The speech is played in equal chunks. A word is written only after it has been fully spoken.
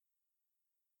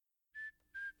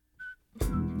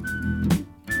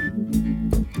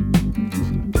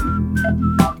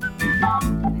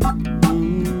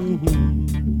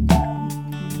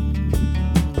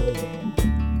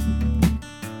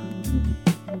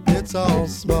It's all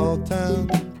small town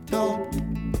talk.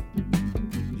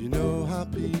 You know how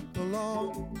people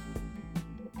are.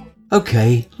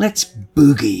 Okay, let's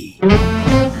boogie.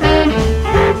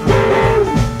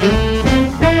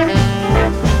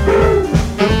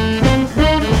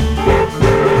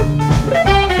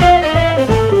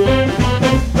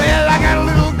 Well, I got a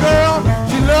little girl,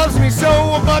 she loves me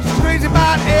so, but she's crazy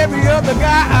about every other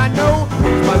guy I know.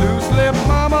 She's my loose lip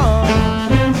mama,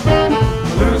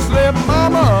 loose lip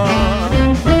mama.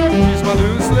 She's my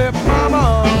loose lip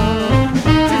mama.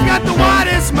 She's got the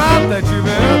widest mouth that you've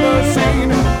ever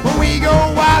seen. When we go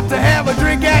out to have a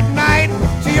drink at night,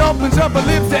 she opens up her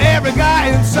lips to every guy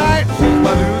in sight. She's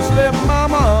my loose lip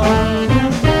mama.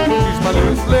 She's my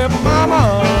loose lip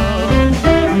mama.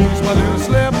 She's my loose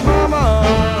lip mama.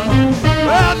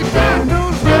 Well, you got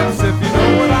loose lips if you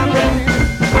know what I mean.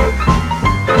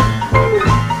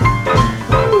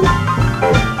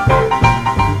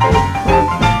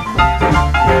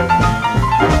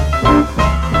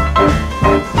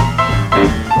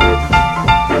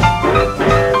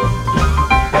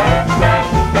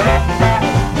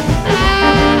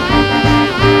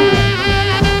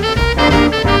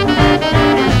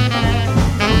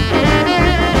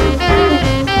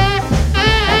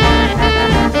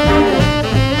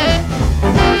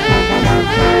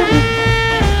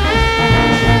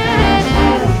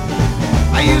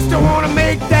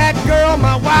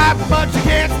 But she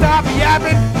can't stop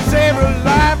yapping to save her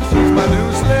life. She's my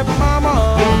loose lip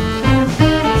mama.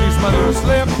 She's my loose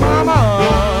lip mama.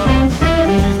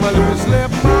 She's my loose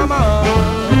lip mama.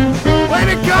 When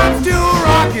it comes to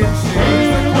rocking, she's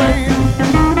the queen.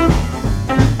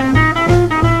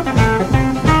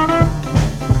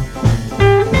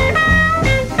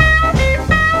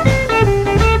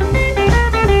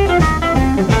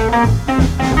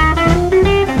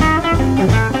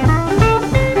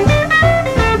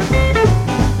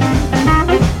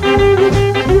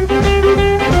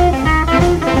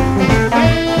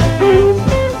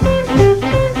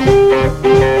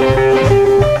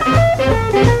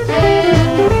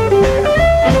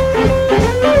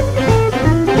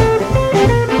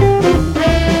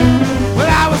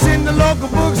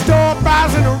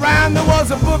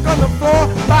 A book on the floor,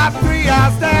 about 3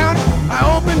 hours down. I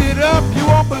opened it up, you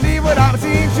won't believe what I've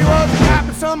seen. She was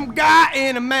tapping some guy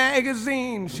in a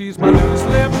magazine. She's my loose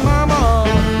lip mama.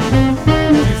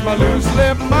 She's my loose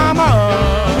lip mama.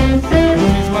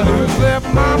 She's my loose lip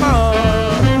mama.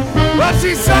 But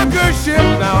she sunk her ship,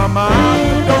 now I'm out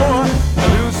the door. My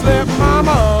loose lip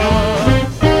mama.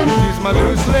 She's my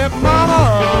loose lip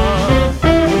mama.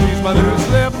 She's my loose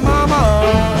lip mama.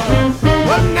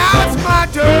 Well, now it's my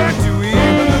turn to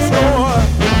even the score.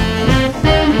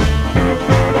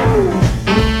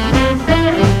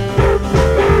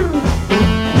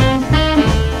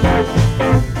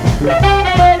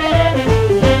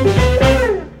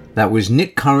 That was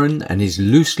Nick Curran and his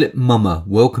Loose Lip Mama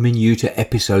welcoming you to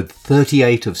episode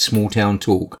 38 of Small Town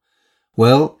Talk.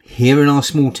 Well, here in our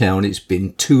small town it's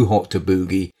been too hot to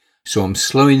boogie, so I'm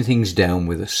slowing things down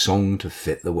with a song to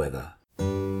fit the weather.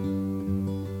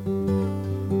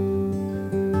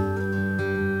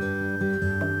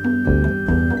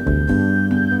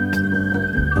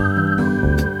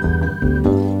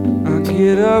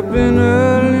 Get up in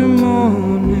early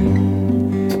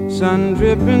morning, sun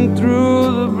dripping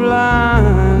through the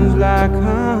blinds like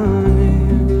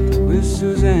honey with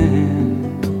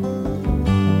Suzanne.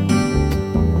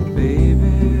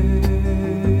 Baby,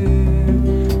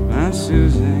 my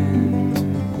Suzanne,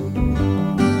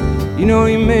 you know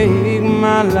you make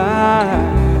my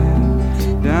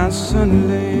life down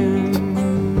Sunderland.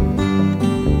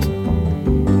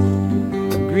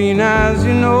 Green eyes,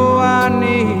 you know I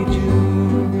need you.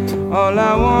 All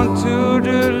I want to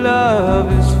do,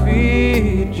 love, is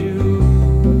feed you,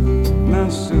 my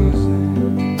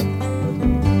Susan.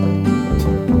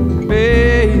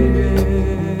 Baby,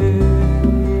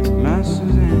 my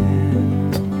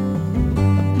Suzanne,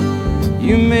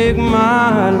 you make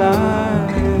my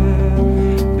life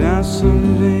down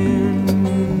some land.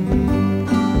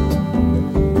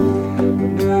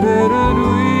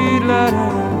 Da-da-da-doo-la-da.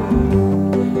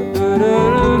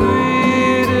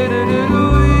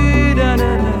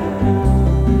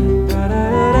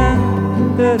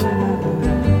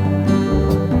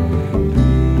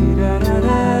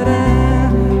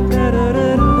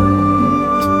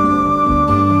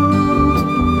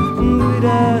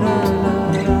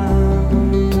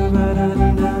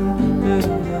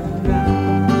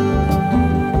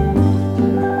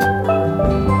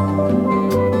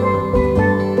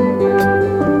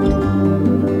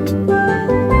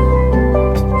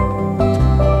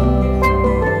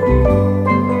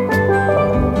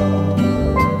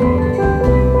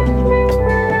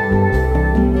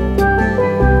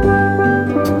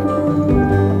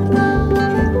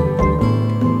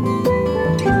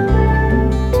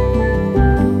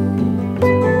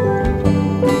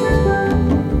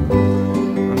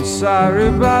 sorry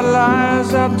about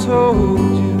lies I told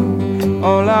you.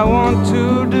 All I want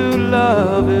to do,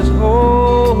 love, is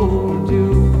hold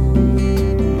you,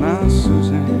 my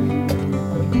Suzanne,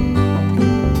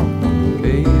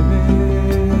 baby,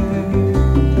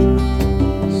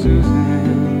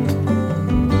 Suzanne.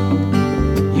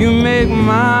 You make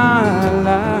my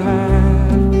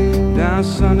life down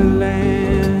sunny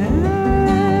land.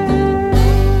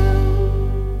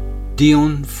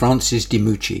 Dion Francis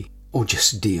DiMucci, or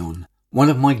just Dion, one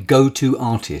of my go-to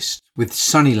artists, with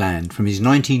Sunnyland from his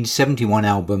 1971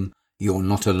 album You're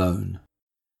Not Alone.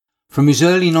 From his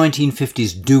early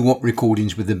 1950s doo-wop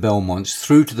recordings with the Belmonts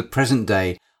through to the present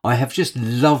day, I have just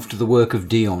loved the work of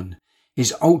Dion.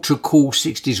 His ultra-cool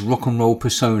 60s rock and roll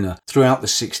persona throughout the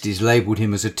 60s labelled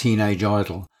him as a teenage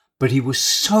idol, but he was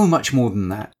so much more than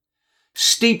that.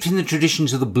 Steeped in the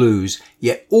traditions of the blues,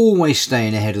 yet always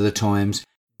staying ahead of the times,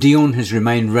 Dion has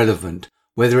remained relevant,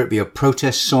 whether it be a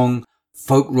protest song,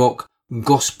 folk rock,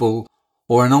 gospel,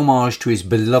 or an homage to his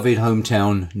beloved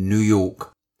hometown, New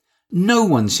York. No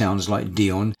one sounds like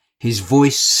Dion, his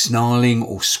voice snarling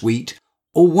or sweet,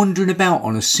 or wandering about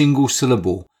on a single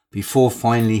syllable before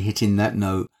finally hitting that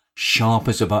note, sharp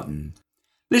as a button.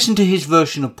 Listen to his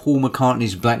version of Paul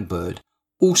McCartney's Blackbird,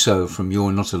 also from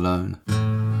You're Not Alone.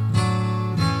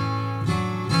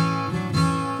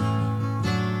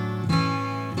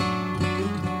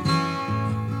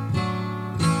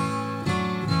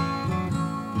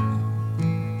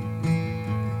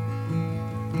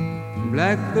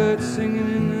 Blackbird singing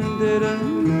in the dead of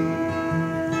night.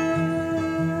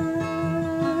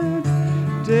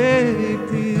 Take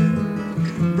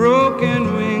these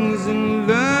broken wings and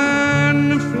learn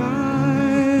to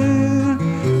fly.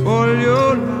 All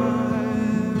your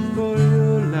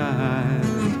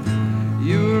life,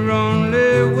 you were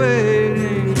only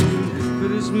waiting for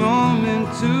this moment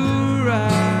to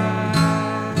rise.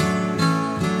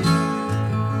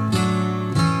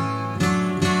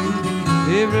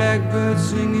 A blackbird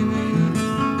singing in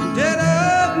the dead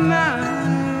of night.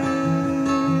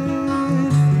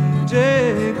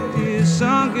 Take these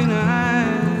sunken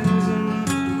eyes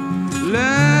and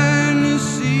learn to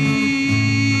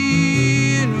see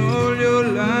in all your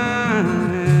life.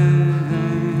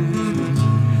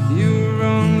 You're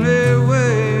only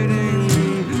waiting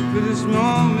for this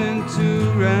moment to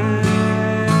rise.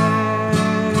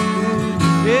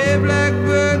 Hey,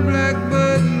 blackbird,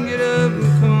 blackbird, get up and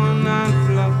come on now.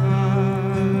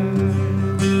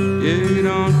 Yeah, you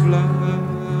don't fly,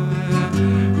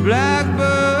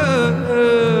 blackbird,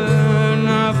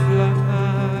 not fly.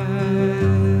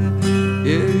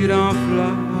 Yeah, you don't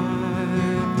fly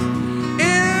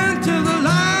into the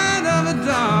light of a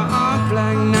dark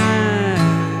black night.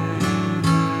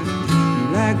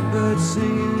 Blackbird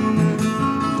singing in the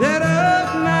dead of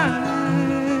night.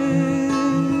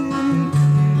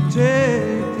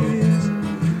 Take these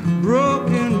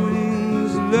broken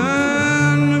wings,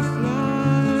 learn to fly.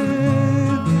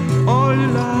 All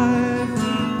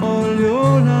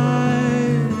your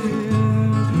life,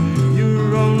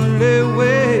 you're only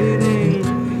waiting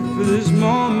for this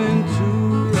moment to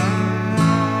rise.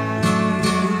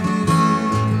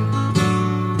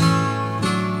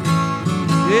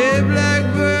 Hey,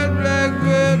 blackbird,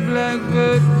 blackbird,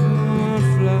 blackbird, come on,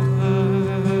 fly.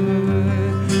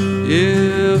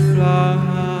 Yeah, fly.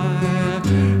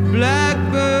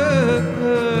 Blackbird,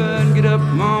 get up,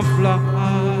 come on, fly.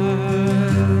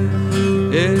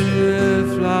 Yeah,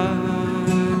 fly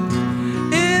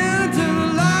into the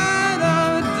light of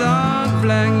a dark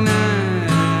black night.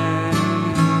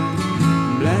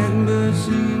 Blackbird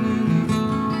singing in the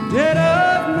dead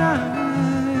of night.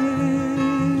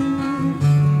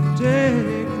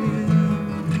 Take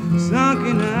these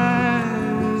sunken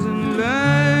eyes and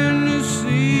learn to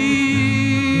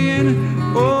see in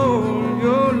all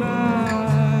your life.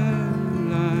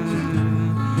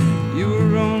 You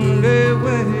were only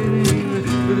waiting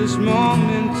for this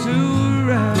moment to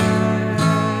rise.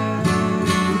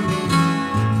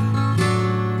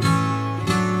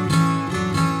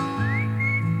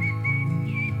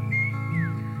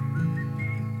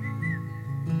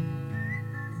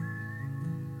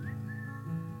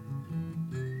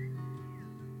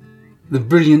 The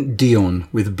brilliant Dion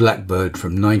with Blackbird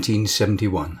from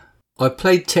 1971. I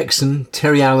played Texan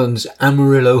Terry Allen's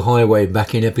Amarillo Highway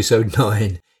back in episode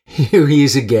 9. Here he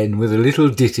is again with a little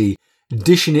ditty,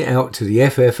 dishing it out to the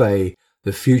FFA,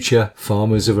 the future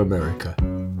farmers of America.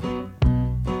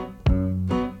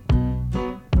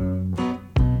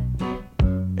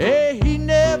 Hey, he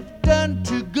never done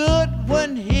too good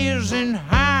when he was in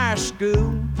high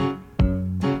school.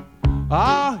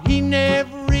 Oh, he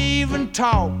never even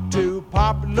talked to a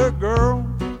popular girl.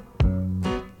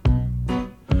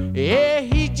 Yeah,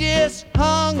 he just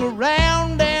hung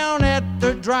around down at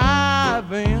the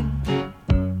drive-in,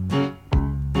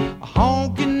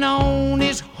 honking on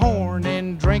his horn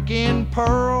and drinking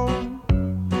Pearl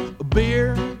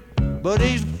beer. But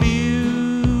he's a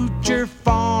future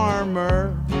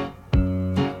farmer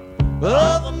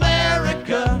of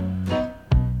America,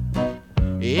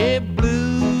 a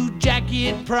blue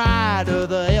jacket pride of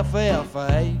the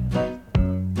FFA,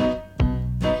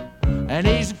 and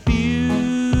he's a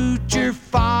future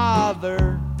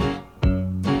father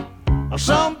of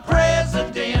some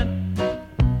president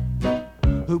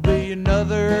who'll be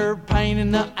another pain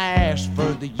in the ass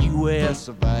for the US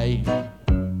of A.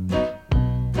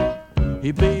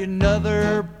 He'll be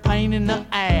another pain in the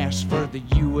ass for the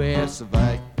US of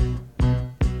A.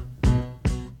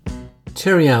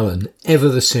 Terry Allen, ever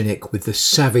the cynic, with the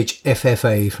savage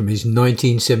FFA from his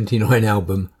 1979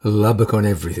 album Lubbock on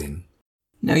Everything.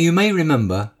 Now you may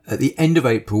remember, at the end of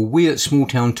April, we at Small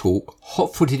Town Talk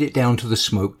hot-footed it down to the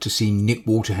smoke to see Nick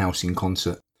Waterhouse in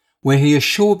concert, where he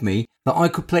assured me that I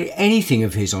could play anything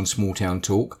of his on Small Town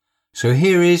Talk. So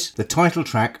here is the title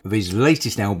track of his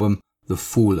latest album, The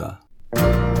Fooler.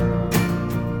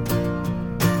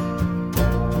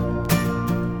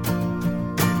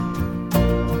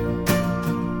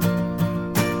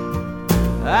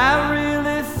 I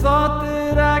really thought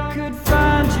that I could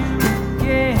find you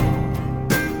again.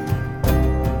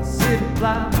 City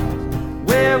blocks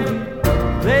where we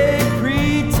play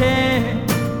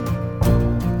pretend.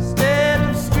 Instead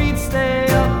of streets stay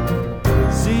up,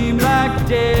 seem like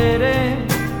dead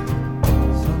end.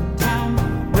 Sometimes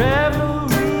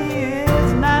revelry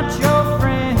is not your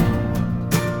friend.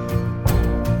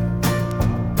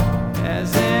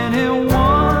 Has anyone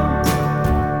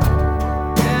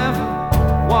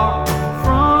walk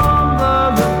from the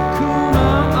lacuna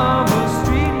of a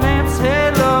street lamp's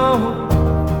halo,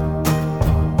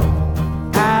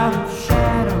 out of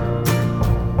shadow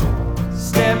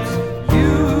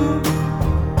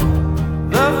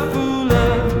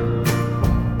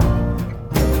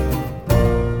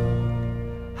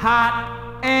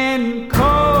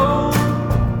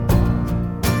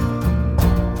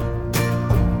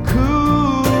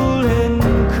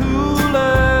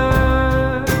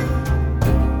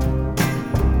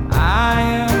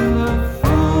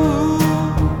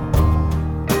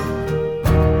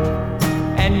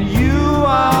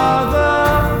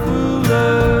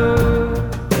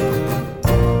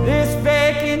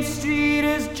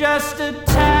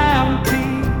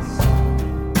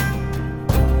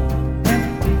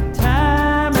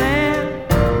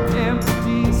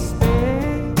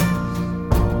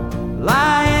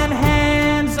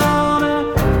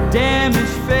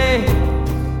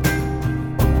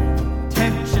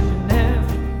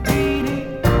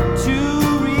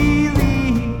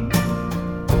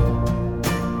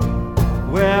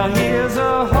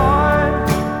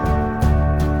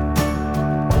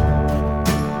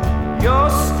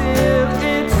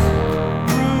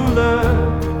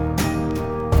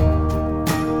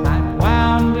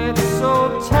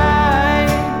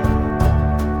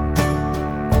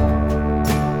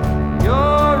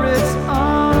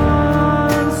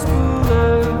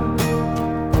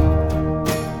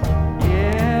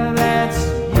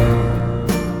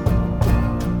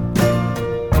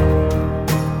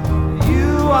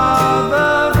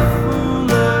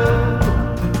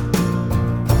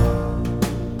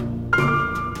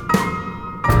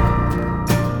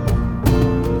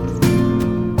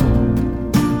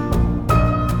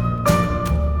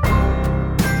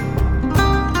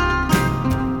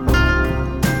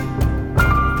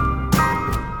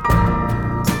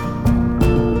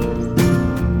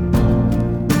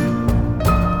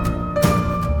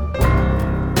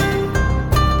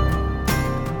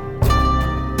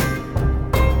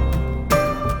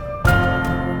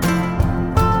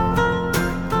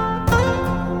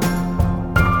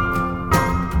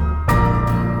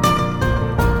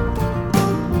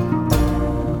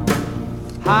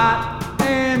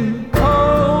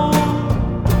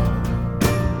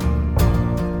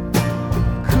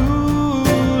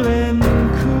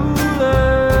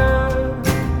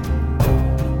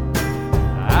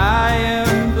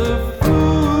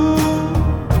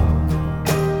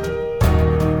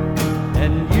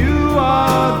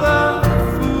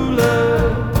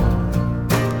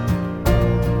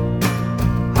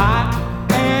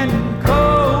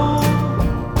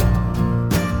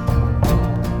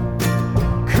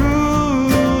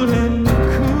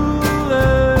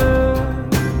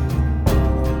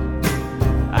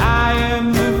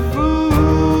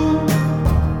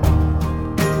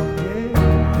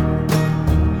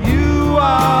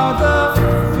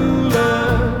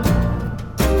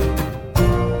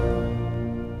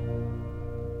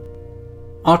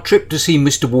Our trip to see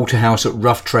Mr. Waterhouse at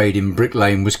Rough Trade in Brick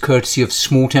Lane was courtesy of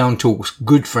Small Town Talk's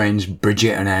good friends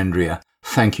Bridget and Andrea.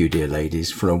 Thank you, dear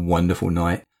ladies, for a wonderful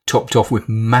night, topped off with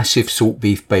massive salt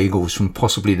beef bagels from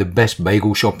possibly the best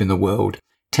bagel shop in the world.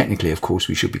 Technically, of course,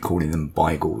 we should be calling them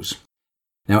bagels.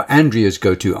 Now, Andrea's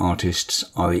go-to artists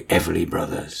are the Everly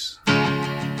Brothers. Wake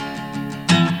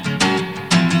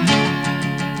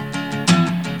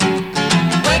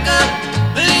up,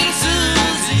 little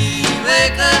Susie,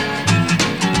 wake up.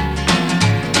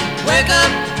 Wake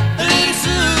up, little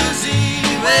Susie,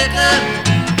 wake up.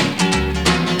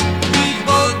 We've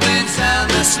both been sound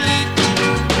asleep.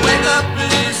 Wake up,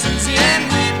 little Susie, and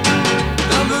weep.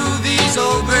 The movie's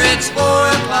over, it's 4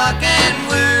 o'clock and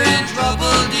we're in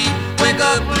trouble deep. Wake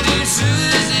up, little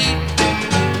Susie,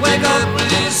 wake up,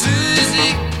 little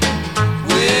Susie.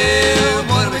 Well,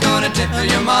 what are we gonna tell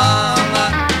your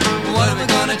mama? What are we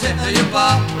gonna tell your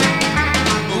pop?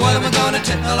 What are we gonna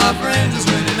tell our friends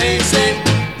when they say,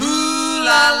 ooh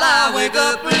la la, wake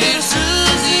up, little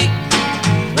Susie,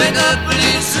 wake up,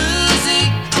 little Susie.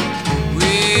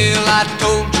 Well, I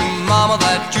told your mama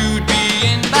that you'd be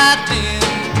in by 10.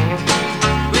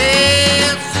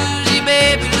 Well, Susie,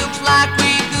 baby, looks like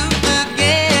we goofed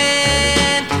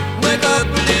again. Wake up,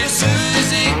 little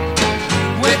Susie,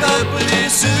 wake up, little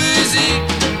Susie.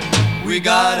 We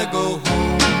gotta go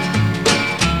home.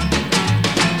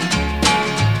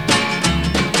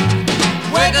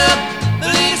 Wake up,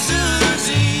 little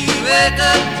Susie, wake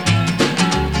up.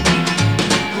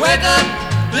 Wake up,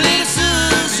 little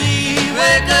Susie,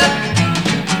 wake up.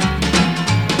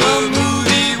 The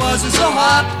movie wasn't so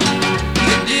hot,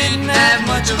 it didn't have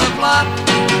much of a plot.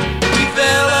 We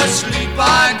fell asleep,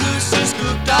 our goose is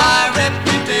cooked, our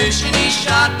reputation is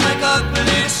shot. Wake up,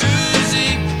 little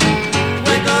Susie,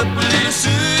 wake up, little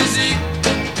Susie.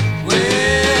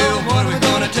 Well, what are we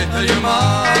gonna tell your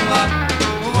mama?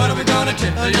 What are we gonna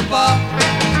tell your pop?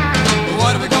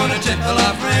 What are we gonna tell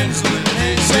our friends when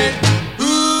they say,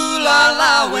 ooh la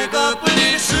la, wake up,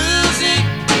 little Susie,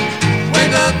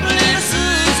 wake up, little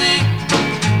Susie,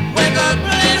 wake up,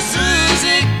 little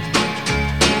Susie.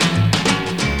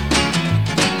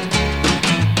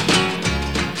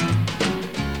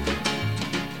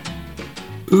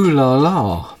 Ooh la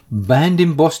la, banned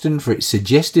in Boston for its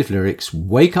suggestive lyrics,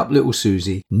 Wake Up Little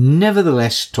Susie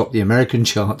nevertheless topped the American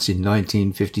charts in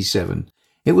 1957.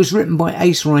 It was written by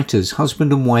Ace Writers,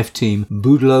 husband and wife team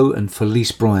Boudleaux and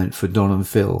Felice Bryant for Don and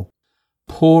Phil.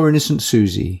 Poor innocent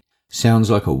Susie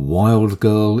sounds like a wild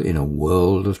girl in a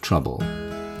world of trouble.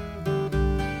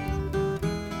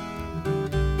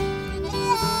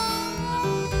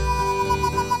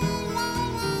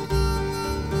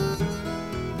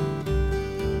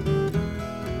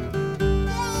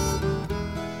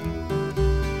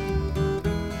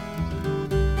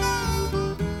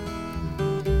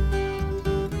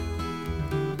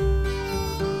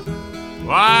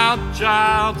 Wild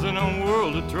child's in a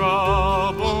world of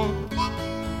trouble,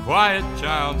 quiet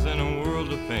child's in a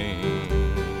world of pain.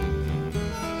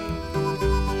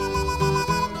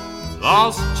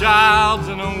 Lost child's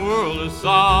in a world of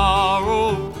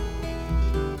sorrow,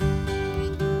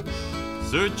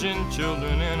 searching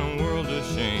children in a world of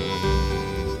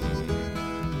shame.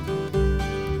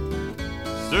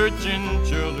 Searching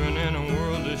children in a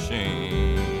world of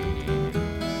shame.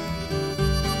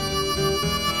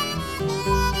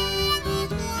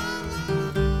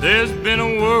 There's been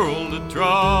a world of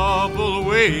trouble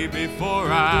way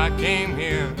before I came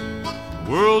here,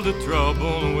 world of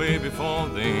trouble way before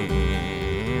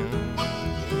then.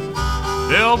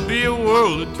 There'll be a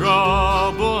world of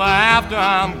trouble after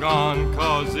I'm gone,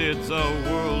 'cause it's a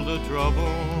world of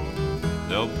trouble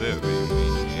they'll bury me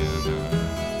in.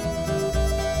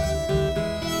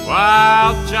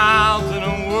 Wild child's in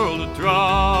a world of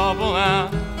trouble now,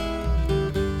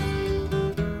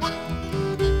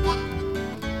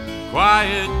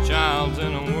 quiet child's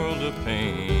in a world of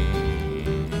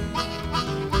pain.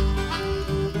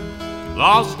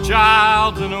 Lost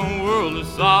child's in a world of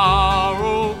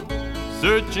sorrow,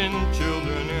 searching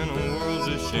children in a world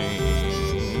of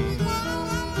shame.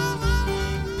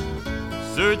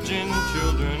 Searching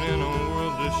children in a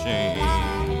world of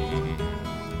shame.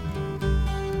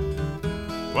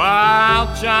 Wild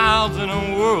child's in a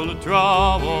world of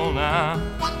trouble now.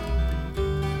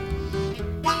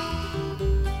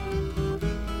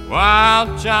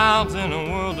 Wild child's in a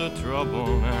world of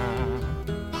trouble now.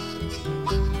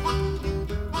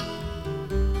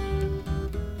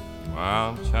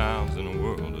 Wild child's in a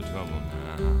world of trouble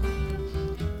now.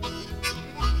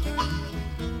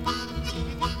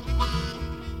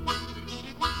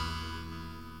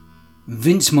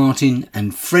 Vince Martin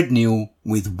and Fred Neil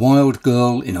with Wild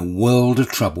Girl in a World of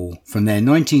Trouble from their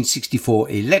 1964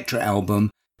 Elektra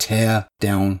album Tear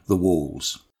Down the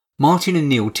Walls. Martin and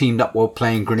Neil teamed up while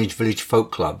playing Greenwich Village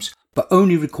folk clubs, but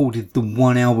only recorded the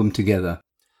one album together.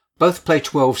 Both play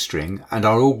 12-string and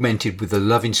are augmented with the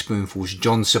Lovin' Spoonful's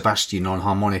John Sebastian on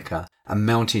harmonica and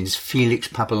Mountain's Felix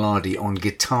Pappalardi on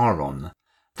guitar.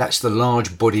 That's the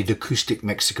large-bodied acoustic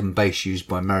Mexican bass used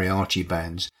by mariachi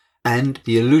bands, and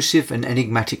the elusive and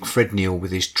enigmatic Fred Neil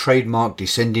with his trademark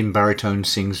descending baritone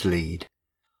sings lead.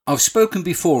 I've spoken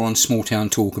before on Small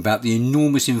Town Talk about the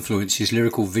enormous influence his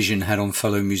lyrical vision had on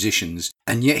fellow musicians,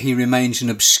 and yet he remains an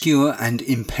obscure and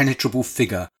impenetrable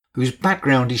figure whose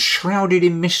background is shrouded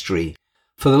in mystery.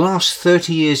 For the last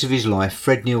 30 years of his life,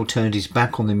 Fred Neil turned his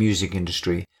back on the music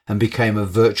industry and became a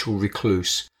virtual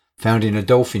recluse, found in a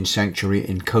dolphin sanctuary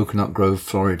in Coconut Grove,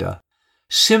 Florida.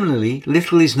 Similarly,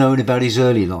 little is known about his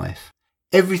early life.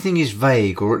 Everything is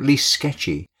vague or at least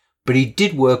sketchy, but he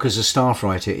did work as a staff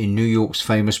writer in New York's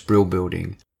famous Brill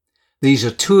Building. These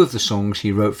are two of the songs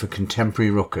he wrote for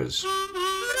contemporary rockers.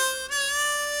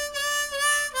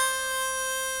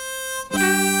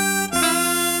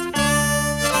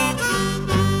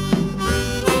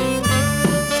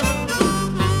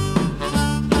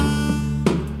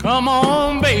 Come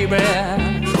on, baby,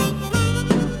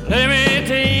 let me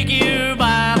take you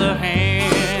by the hand.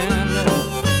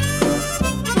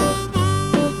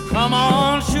 Come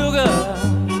on, sugar,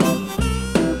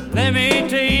 let me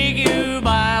take you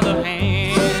by the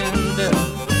hand.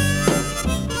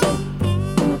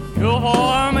 You're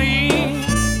for me,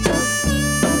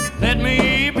 let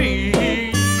me be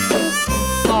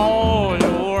all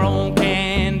your own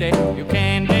candy, you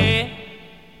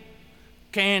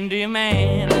candy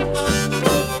man.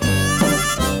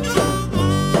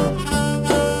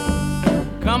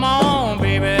 Come on,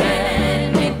 baby.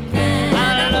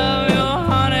 I love your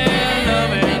honey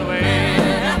loving way.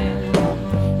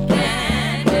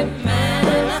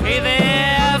 Hey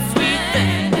there, sweet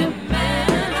thing.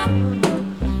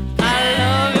 I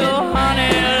love your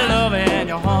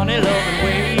honey loving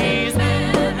ways.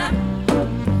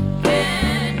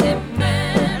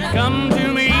 Come to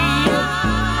me.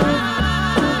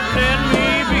 Let me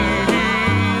be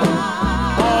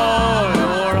all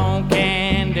your own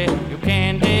candy, you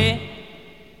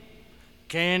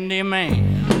candy man.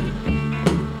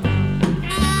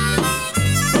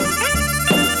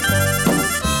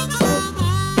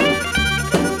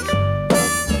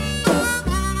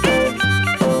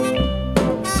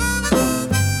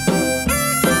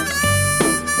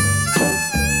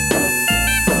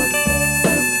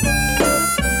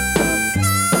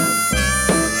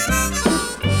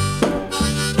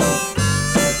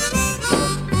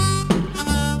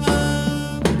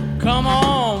 Come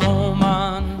on,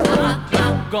 woman,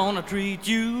 gonna treat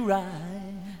you right.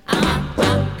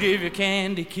 Give you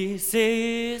candy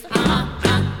kisses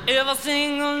every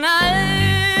single night.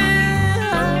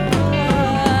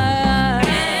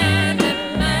 Candy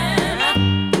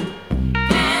man,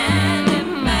 candy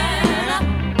man,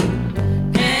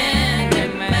 candy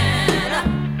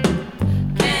man,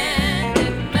 candy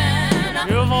man.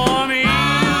 You're for me.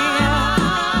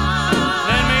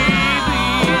 Let me be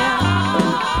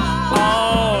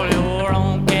all your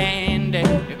own candy,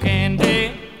 you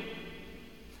candy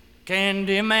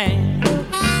man.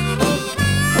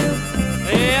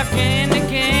 Yeah, candy,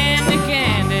 candy,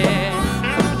 candy.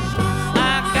 I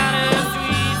got a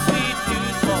sweet, sweet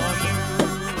tooth for you.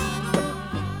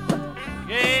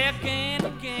 Yeah,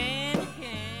 candy, candy,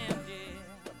 candy.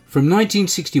 From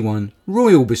 1961,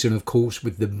 Roy Orbison, of course,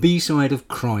 with the B-side of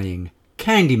Crying,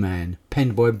 Candyman,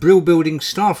 penned by Brill Building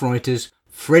staff writers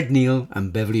Fred Neil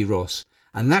and Beverly Ross.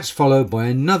 And that's followed by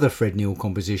another Fred Neil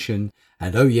composition,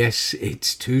 and oh yes,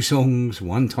 it's two songs,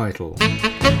 one title.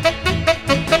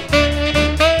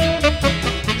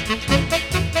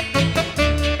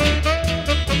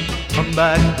 Come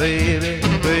back, baby,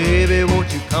 baby,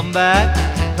 won't you come back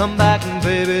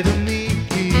baby to me.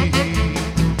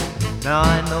 Now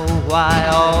I know why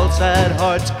all sad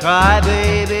hearts cry,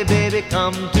 baby, baby,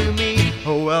 come to me.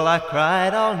 Oh well, I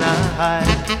cried all night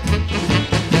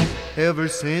ever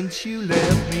since you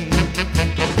left me.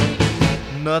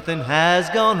 Nothing has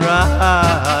gone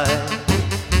right.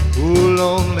 Oh,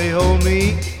 lonely, hold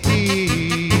me.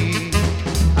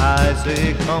 I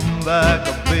say, come back,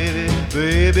 baby,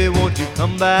 baby, won't you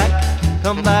come back,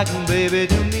 baby,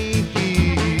 to me.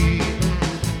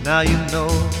 Now you know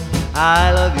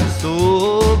I love you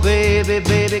so, baby,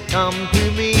 baby, come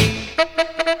to me.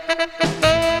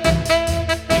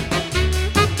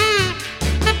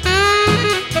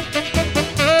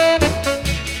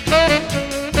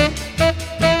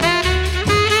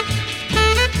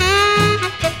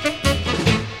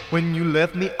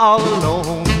 left me all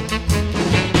alone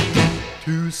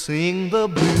to sing the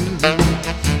blues.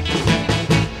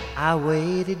 I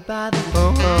waited by the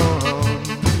phone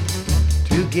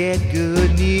to get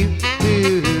good news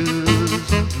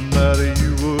that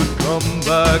you would come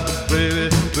back, baby,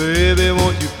 baby,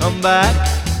 won't you come back,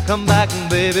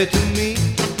 baby, to me.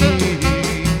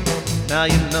 Now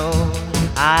you know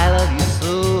I love you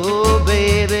so,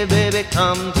 baby, baby,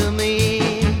 come to me.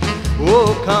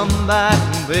 Oh, come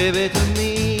back, baby, to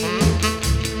me.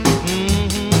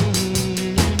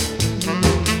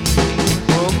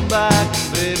 Come back,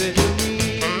 baby, to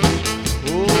me.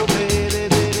 Oh, baby,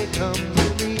 baby, come to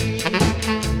me. Oh,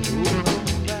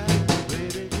 come back,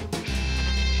 baby, to me.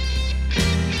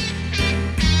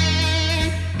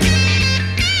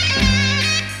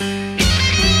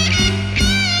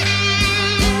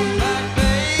 Come back,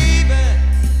 baby.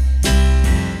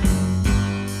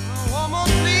 Woman,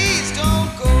 please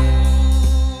don't go.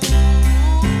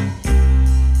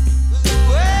 The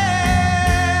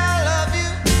way I love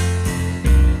you,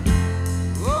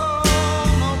 oh,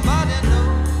 nobody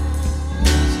knows.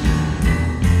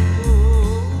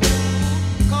 Oh,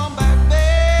 come back, baby.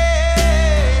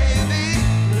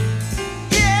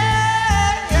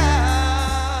 Yeah,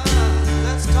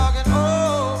 let's talk it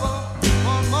over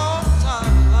one more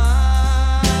time.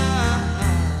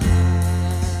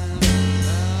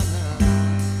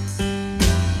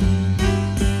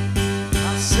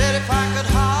 I said if I could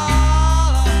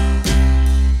holler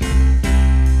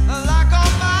like a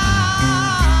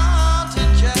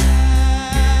mountain jack,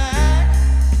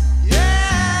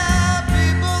 yeah,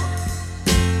 people,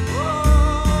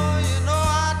 oh, you know I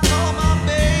told my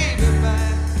baby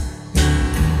back,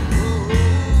 oh,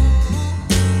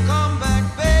 come back,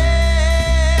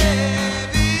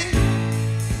 baby,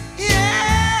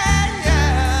 yeah,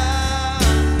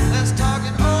 let's talk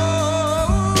it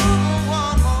over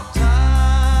one more time.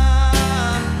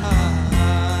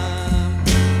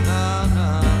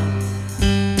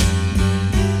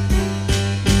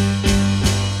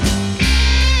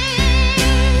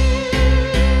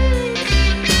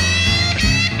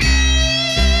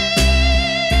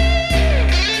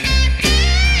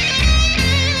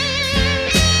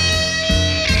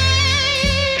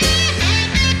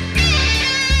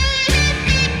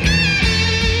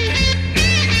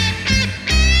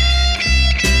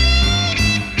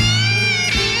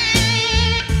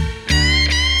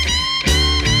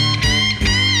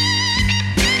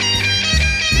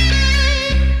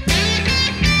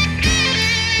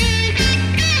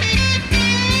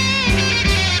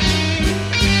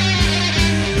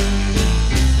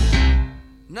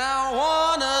 Now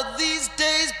one of these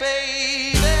days,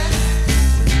 baby,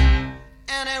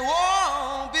 and it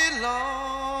won't be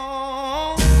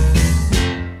long,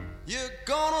 you're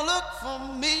gonna look for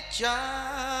me,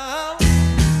 child,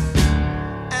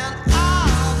 and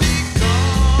I'll be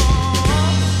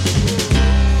gone.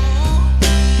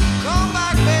 Come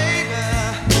back, baby,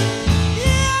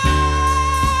 yeah,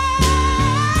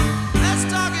 let's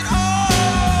talk it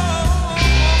over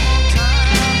one more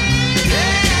time,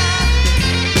 yeah.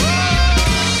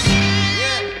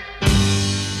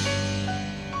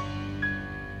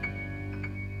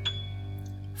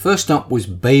 First up was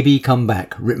Baby Come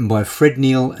Back, written by Fred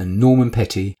Neil and Norman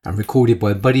Petty and recorded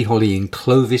by Buddy Holly in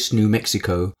Clovis, New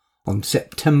Mexico on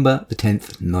September the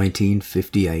 10th,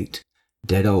 1958.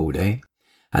 Dead old, eh?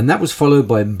 And that was followed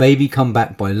by Baby Come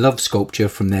Back by Love Sculpture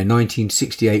from their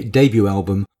 1968 debut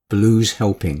album Blues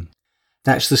Helping.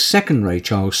 That's the second Ray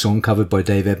Charles song covered by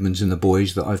Dave Edmunds and the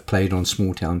Boys that I've played on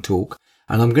Small Town Talk,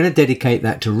 and I'm going to dedicate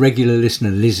that to regular listener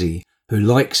Lizzie, who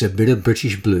likes a bit of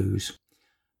British blues.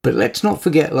 But let's not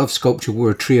forget Love Sculpture were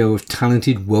a trio of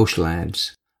talented Welsh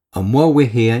lads. And while we're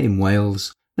here in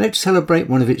Wales, let's celebrate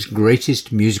one of its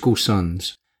greatest musical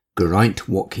sons, Geraint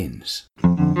Watkins.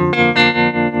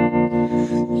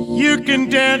 You can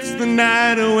dance the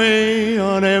night away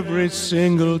on every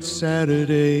single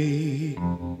Saturday.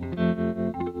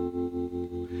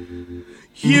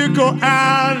 You go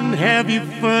out and have your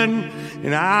fun,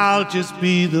 and I'll just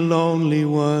be the lonely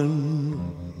one.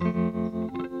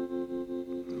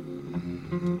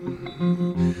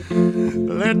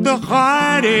 Let the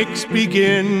heartaches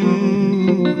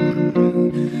begin.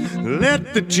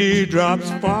 Let the teardrops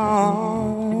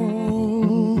fall.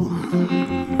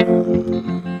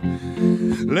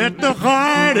 Let the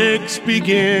heartaches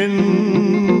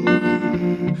begin.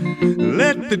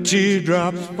 Let the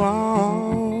teardrops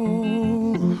fall.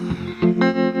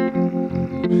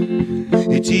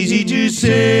 It's easy to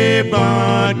say,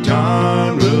 but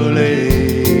don't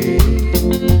relate.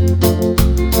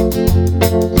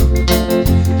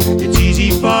 It's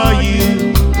easy for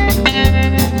you.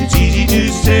 It's easy to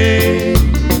say.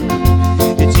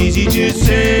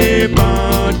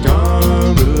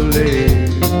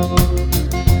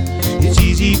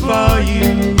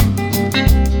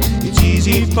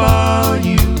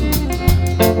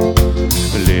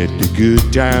 let the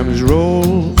good times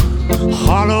roll.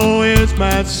 Hollow is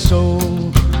my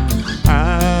soul.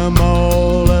 I'm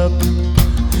all up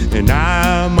and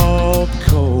I'm all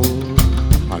cold.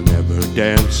 I'll never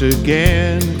dance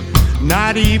again,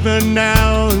 not even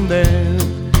now and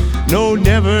then. No,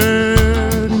 never,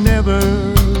 never,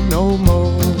 no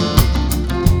more.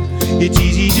 It's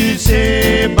easy to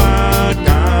say but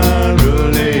not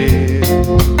really.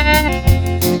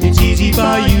 It's easy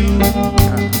for you.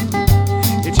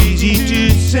 It's easy to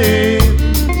say.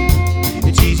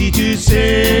 It's easy to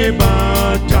say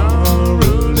but not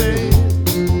really.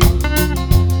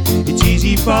 It's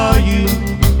easy for you.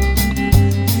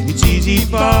 It's easy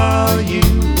for you.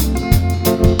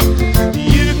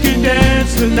 You can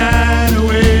dance the night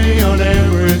away on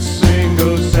every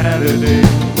single Saturday.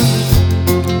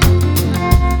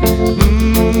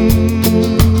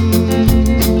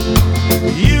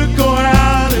 You go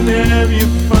out and have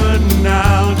your fun, and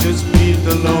I'll just be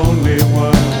the lonely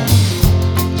one.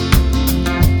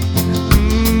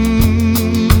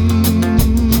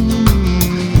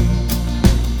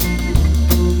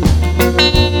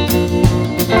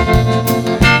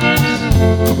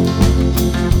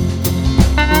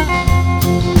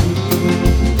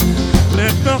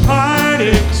 Let the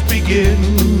heartaches begin.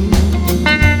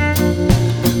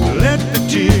 Let the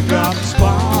teardrops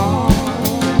fall.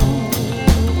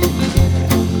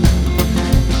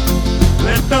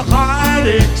 Let the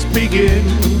heartaches begin.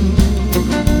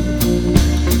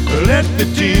 Let the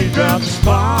teardrops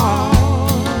fall.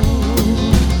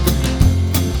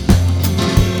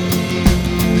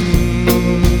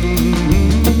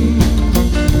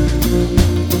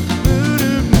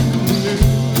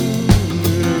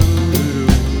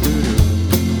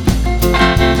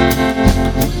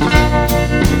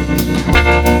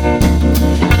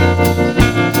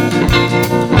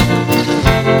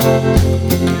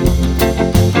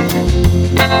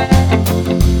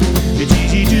 It's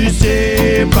easy to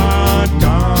say but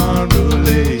not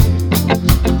really.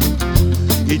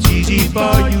 It's easy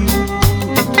for you.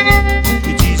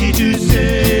 It's easy to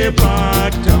say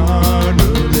but not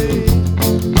really.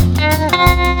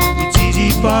 It's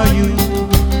easy for you.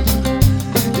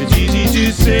 It's easy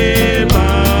to say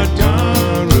but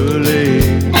not really.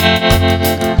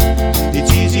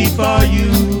 It's easy for you.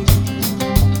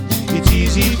 It's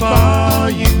easy for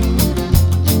you.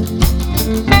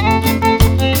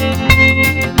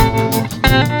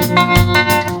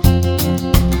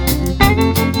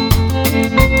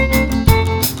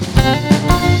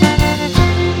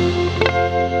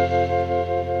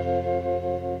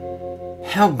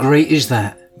 How great is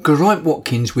that? Geraint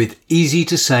Watkins with Easy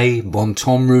to Say, Bon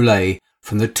Temps Roulette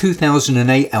from the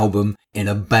 2008 album In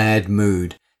a Bad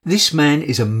Mood. This man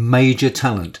is a major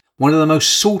talent, one of the most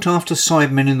sought after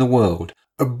sidemen in the world,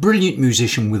 a brilliant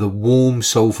musician with a warm,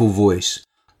 soulful voice.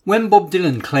 When Bob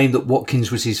Dylan claimed that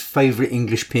Watkins was his favourite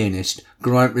English pianist,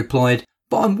 Geraint replied,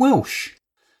 "But I'm Welsh."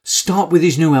 Start with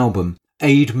his new album,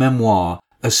 Aid Memoir,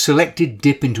 a selected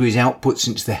dip into his output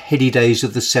since the heady days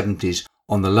of the 70s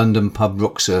on the London pub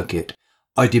rock circuit.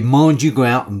 I demand you go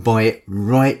out and buy it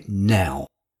right now.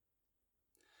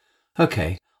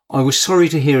 Okay, I was sorry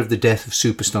to hear of the death of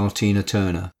superstar Tina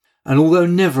Turner, and although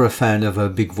never a fan of her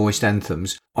big-voiced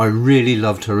anthems, I really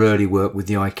loved her early work with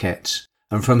the Ikettes.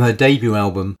 And from her debut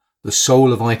album, The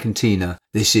Soul of Ike and Tina,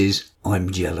 this is I'm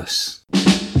Jealous.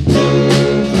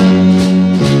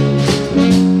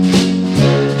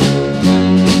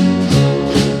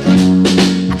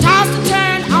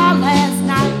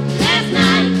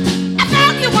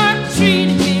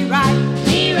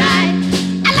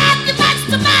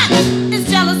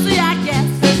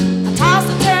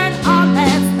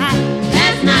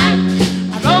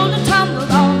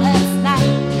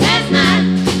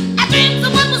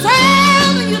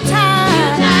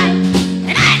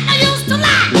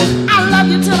 I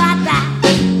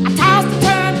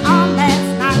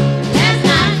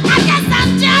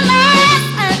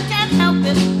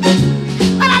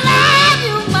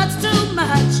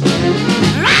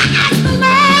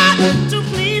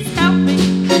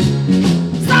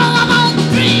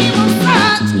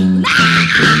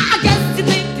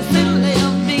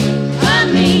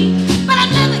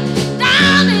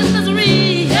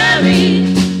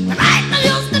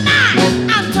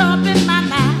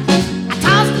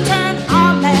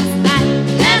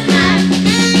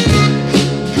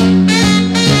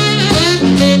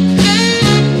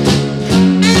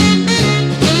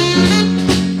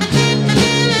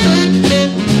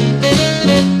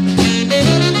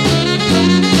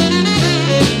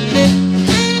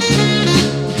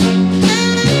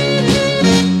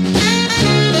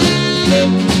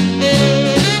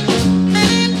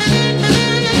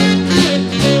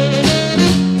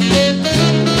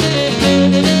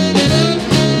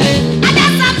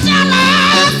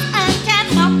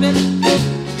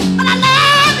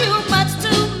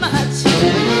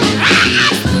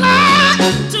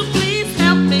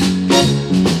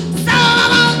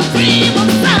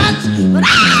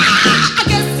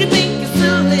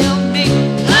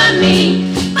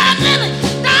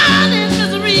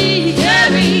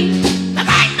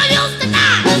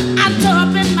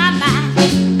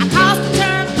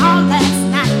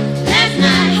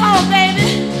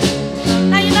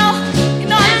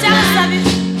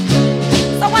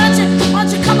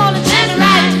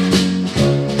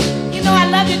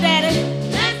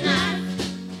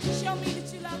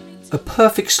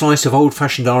perfect slice of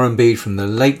old-fashioned R&B from the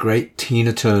late great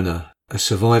Tina Turner, a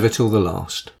survivor till the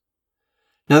last.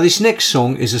 Now this next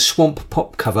song is a swamp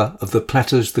pop cover of the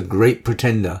Platters' The Great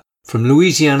Pretender from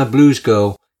Louisiana blues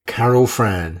girl Carol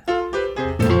Fran.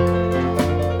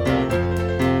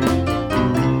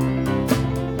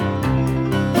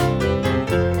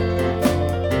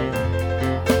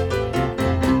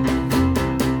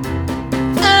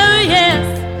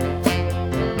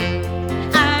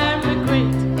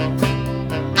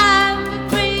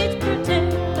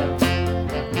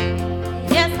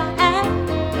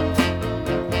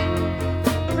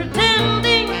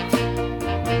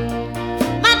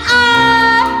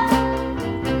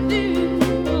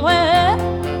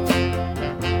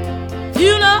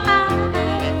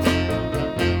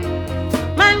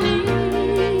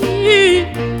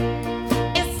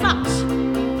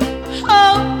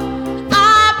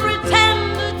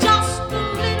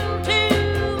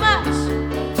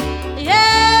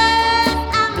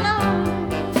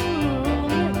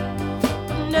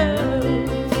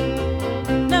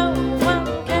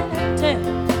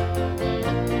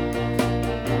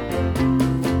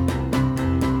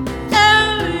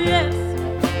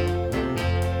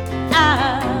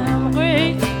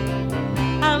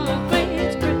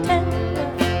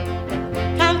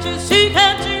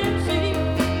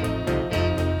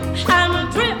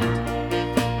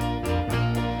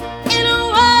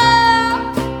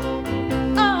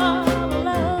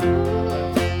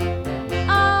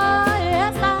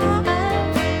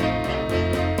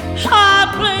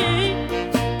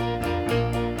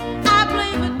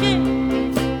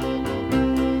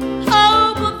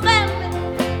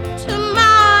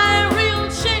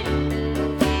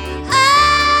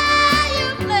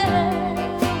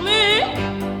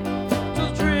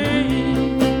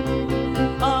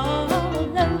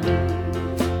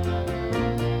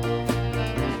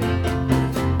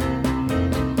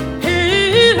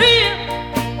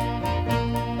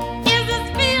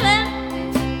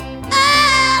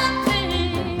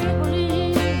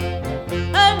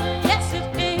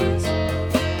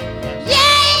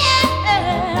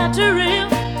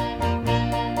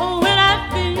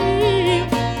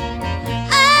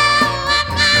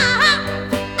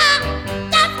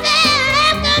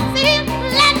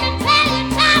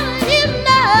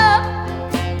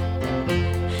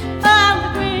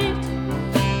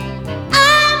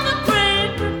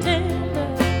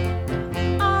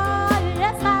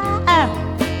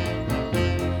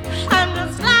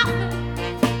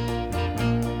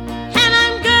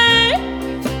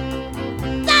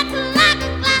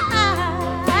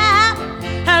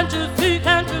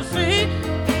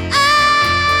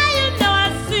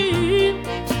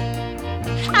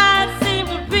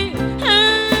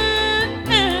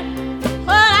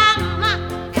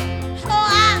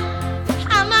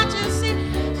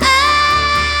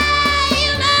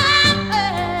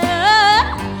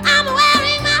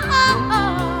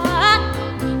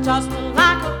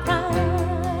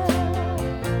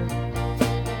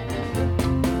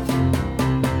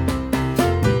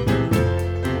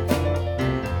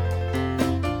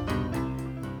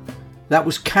 That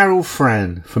was Carol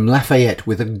Fran from Lafayette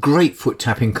with a great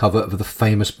foot-tapping cover of the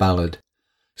famous ballad.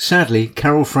 Sadly,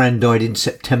 Carol Fran died in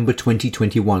September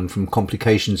 2021 from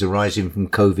complications arising from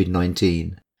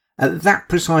COVID-19. At that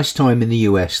precise time in the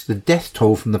US, the death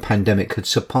toll from the pandemic had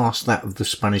surpassed that of the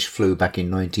Spanish flu back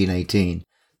in 1918.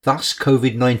 Thus,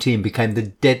 COVID-19 became the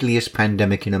deadliest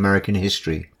pandemic in American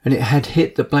history, and it had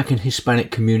hit the Black and Hispanic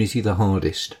community the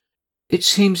hardest. It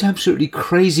seems absolutely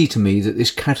crazy to me that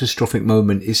this catastrophic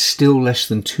moment is still less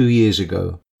than 2 years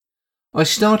ago. I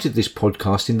started this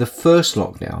podcast in the first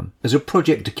lockdown as a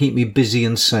project to keep me busy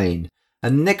and sane,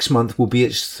 and next month will be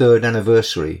its 3rd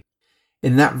anniversary.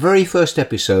 In that very first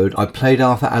episode, I played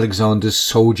Arthur Alexander's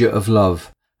Soldier of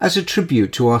Love as a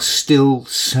tribute to our still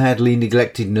sadly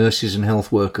neglected nurses and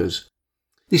health workers.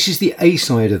 This is the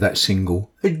A-side of that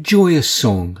single, a joyous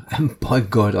song, and by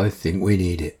God, I think we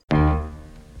need it.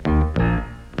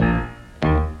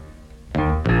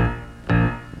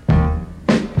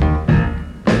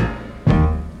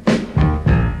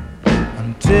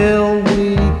 Until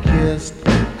we kissed,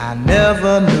 I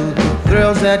never knew the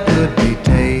thrills that could be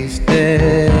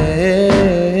tasted.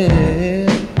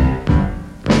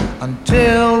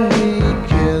 Until we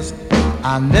kissed,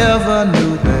 I never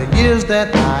knew the years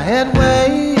that I had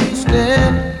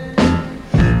wasted.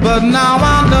 But now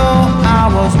I know I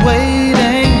was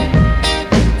waiting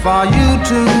for you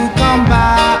to come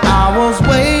by. I was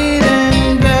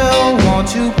waiting, girl,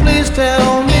 won't you please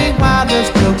tell me why this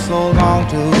took so long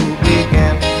to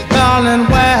begin? Darling,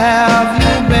 where have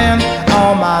you been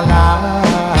all my life?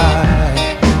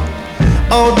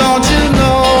 Oh, don't you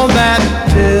know that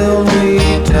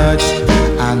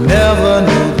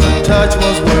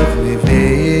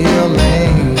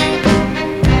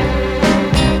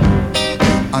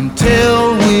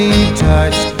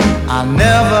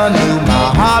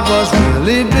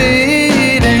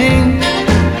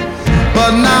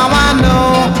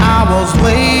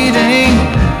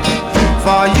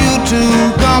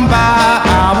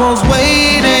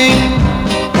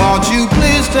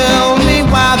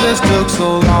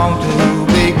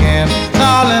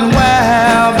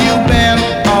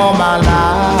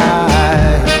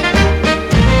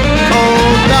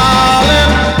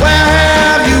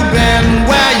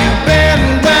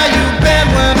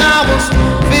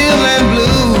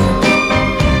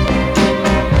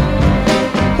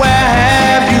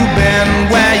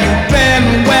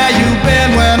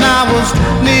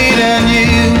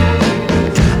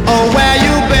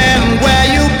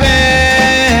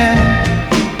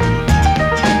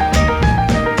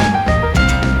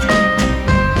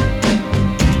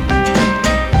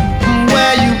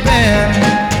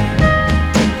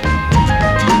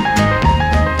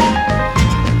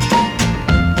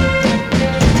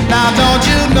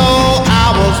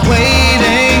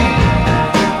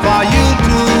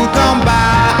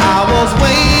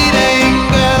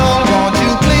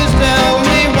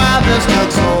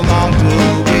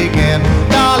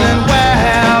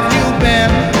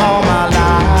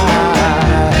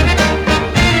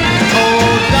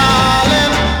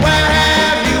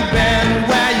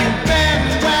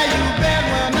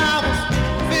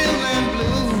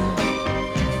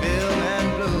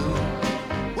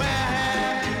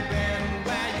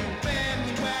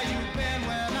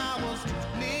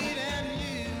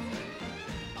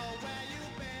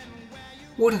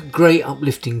What a great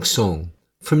uplifting song.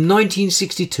 From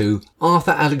 1962,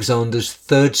 Arthur Alexander's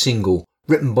third single,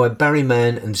 written by Barry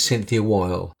Mann and Cynthia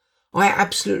Weil. I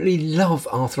absolutely love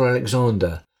Arthur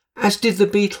Alexander, as did the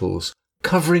Beatles,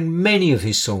 covering many of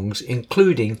his songs,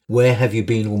 including Where Have You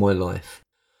Been All My Life.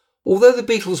 Although the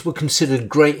Beatles were considered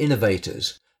great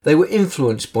innovators, they were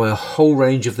influenced by a whole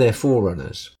range of their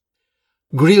forerunners.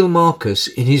 Greil Marcus,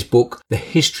 in his book The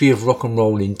History of Rock and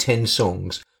Roll in 10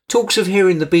 Songs, talks of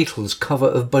hearing the Beatles' cover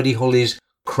of Buddy Holly's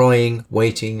Crying,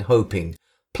 Waiting, Hoping,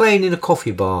 playing in a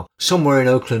coffee bar somewhere in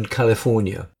Oakland,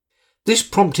 California. This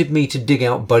prompted me to dig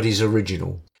out Buddy's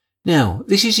original. Now,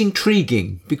 this is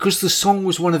intriguing because the song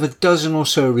was one of a dozen or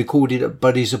so recorded at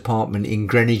Buddy's apartment in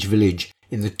Greenwich Village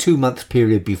in the 2-month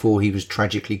period before he was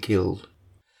tragically killed.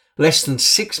 Less than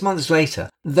 6 months later,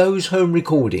 those home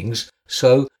recordings,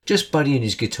 so just Buddy and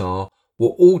his guitar,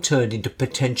 were all turned into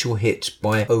potential hits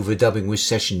by overdubbing with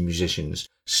session musicians,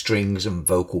 strings and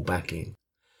vocal backing.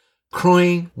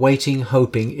 Crying, Waiting,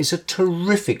 Hoping is a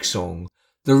terrific song,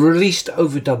 the released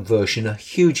overdub version a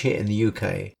huge hit in the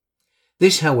UK.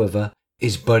 This, however,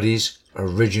 is Buddy's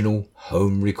original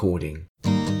home recording.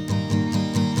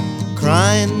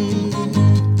 Crying,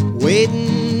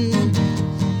 waiting,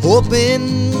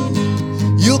 hoping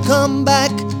you'll come back.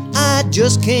 I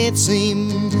just can't seem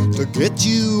to get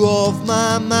you off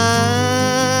my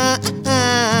mind.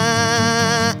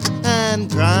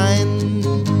 Crying,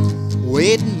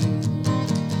 waiting,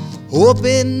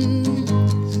 hoping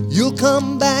you'll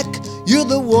come back. You're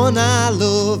the one I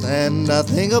love, and I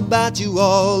think about you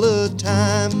all the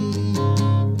time.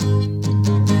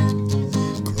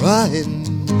 Crying,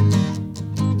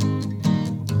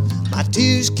 my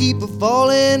tears keep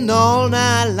falling all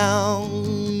night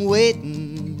long. Waiting,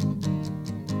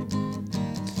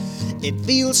 it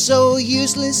feels so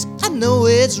useless. I know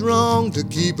it's wrong to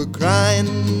keep a crying.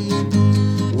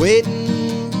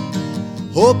 Waiting,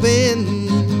 hoping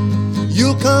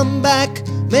you'll come back.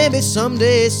 Maybe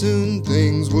someday soon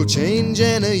things will change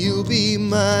and you'll be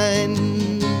mine.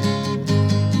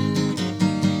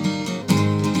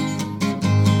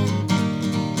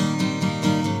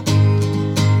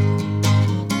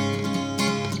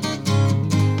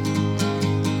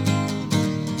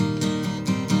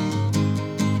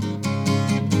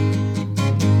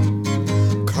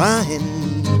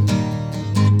 Crying,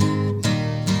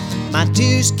 my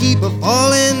tears keep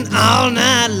falling all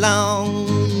night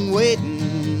long. Waiting,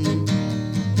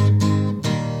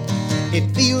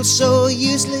 it feels so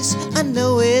useless. I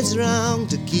know it's wrong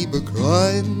to keep a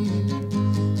crying.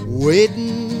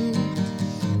 Waiting,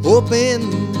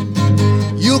 hoping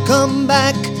you'll come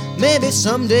back. Maybe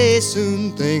someday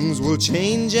soon things will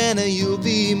change and you'll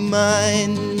be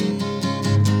mine.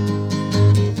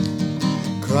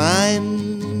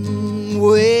 Crying,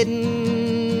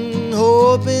 waiting,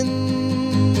 hoping.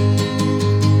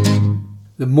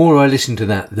 The more I listen to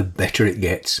that, the better it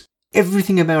gets.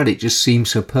 Everything about it just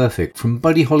seems so perfect, from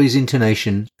Buddy Holly's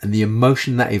intonation and the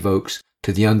emotion that evokes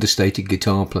to the understated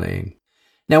guitar playing.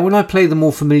 Now, when I play the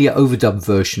more familiar overdub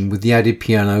version with the added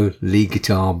piano, lead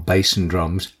guitar, bass and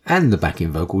drums, and the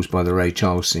backing vocals by the Ray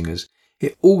Charles singers,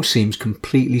 it all seems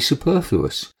completely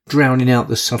superfluous, drowning out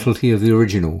the subtlety of the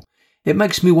original. It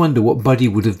makes me wonder what Buddy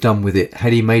would have done with it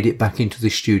had he made it back into the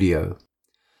studio.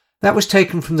 That was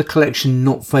taken from the collection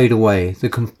Not Fade Away, the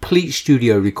complete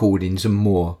studio recordings and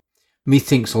more.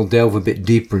 Methinks I'll delve a bit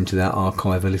deeper into that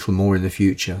archive a little more in the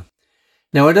future.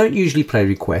 Now, I don't usually play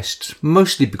requests,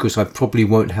 mostly because I probably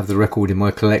won't have the record in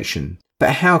my collection,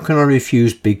 but how can I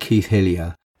refuse Big Keith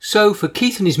Hillier? So, for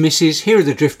Keith and his missus, here are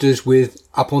the Drifters with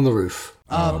Up on the Roof.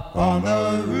 Up on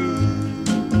the roof,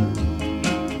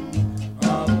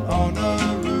 up on the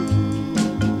roof.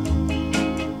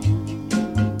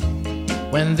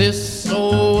 When this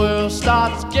old world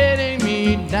starts getting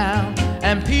me down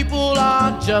and people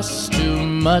are just too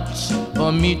much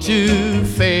for me to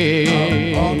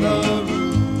face, up on the roof,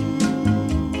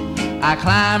 I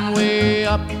climb way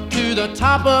up to the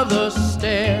top of the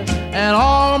stairs and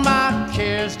all my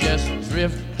cares just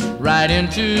drift right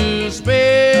into space.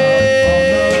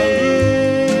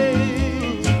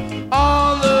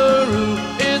 On the roof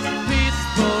it's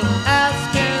peaceful as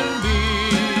can be,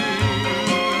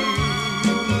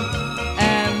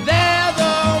 and there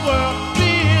the world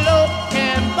below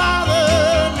can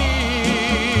bother me.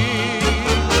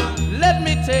 Let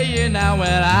me tell you now,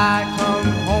 when I come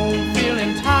home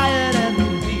feeling tired and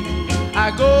weak, I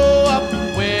go up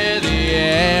where the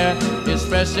air is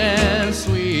fresh and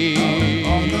sweet.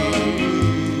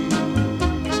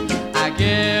 I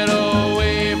get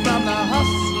away from the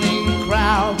hustling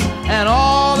crowd and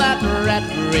all that rat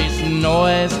race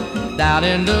noise down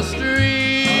in the street.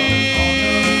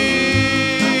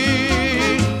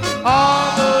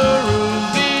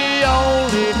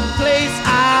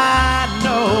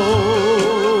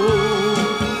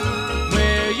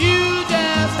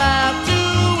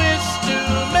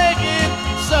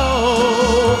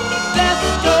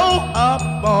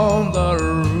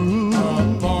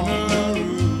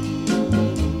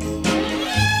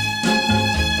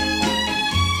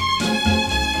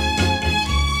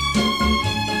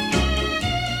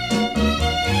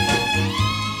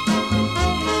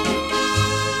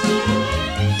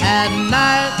 At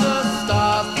night the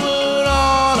stars put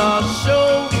on a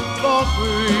show for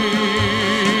free.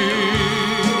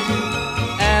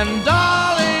 And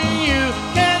darling, you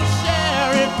can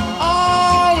share it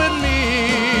all with me.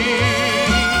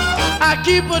 I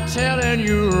keep a telling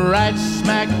you right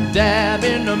smack dab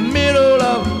in the middle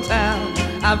of town,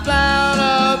 I found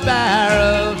a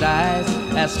paradise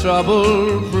that's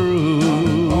trouble-proof.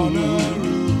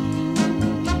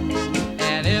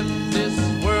 And if this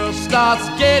world starts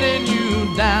getting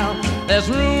you down, there's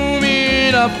room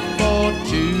enough for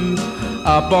two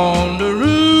up on the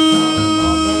roof,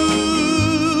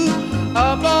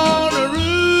 up on the roof.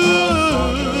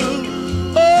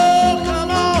 Oh,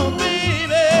 come on,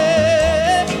 baby.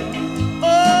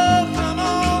 Oh, come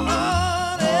on,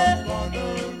 honey.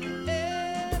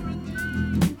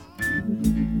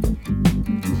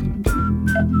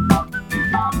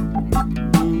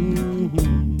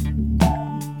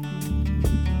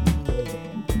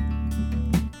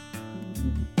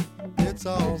 It's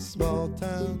all small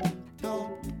town.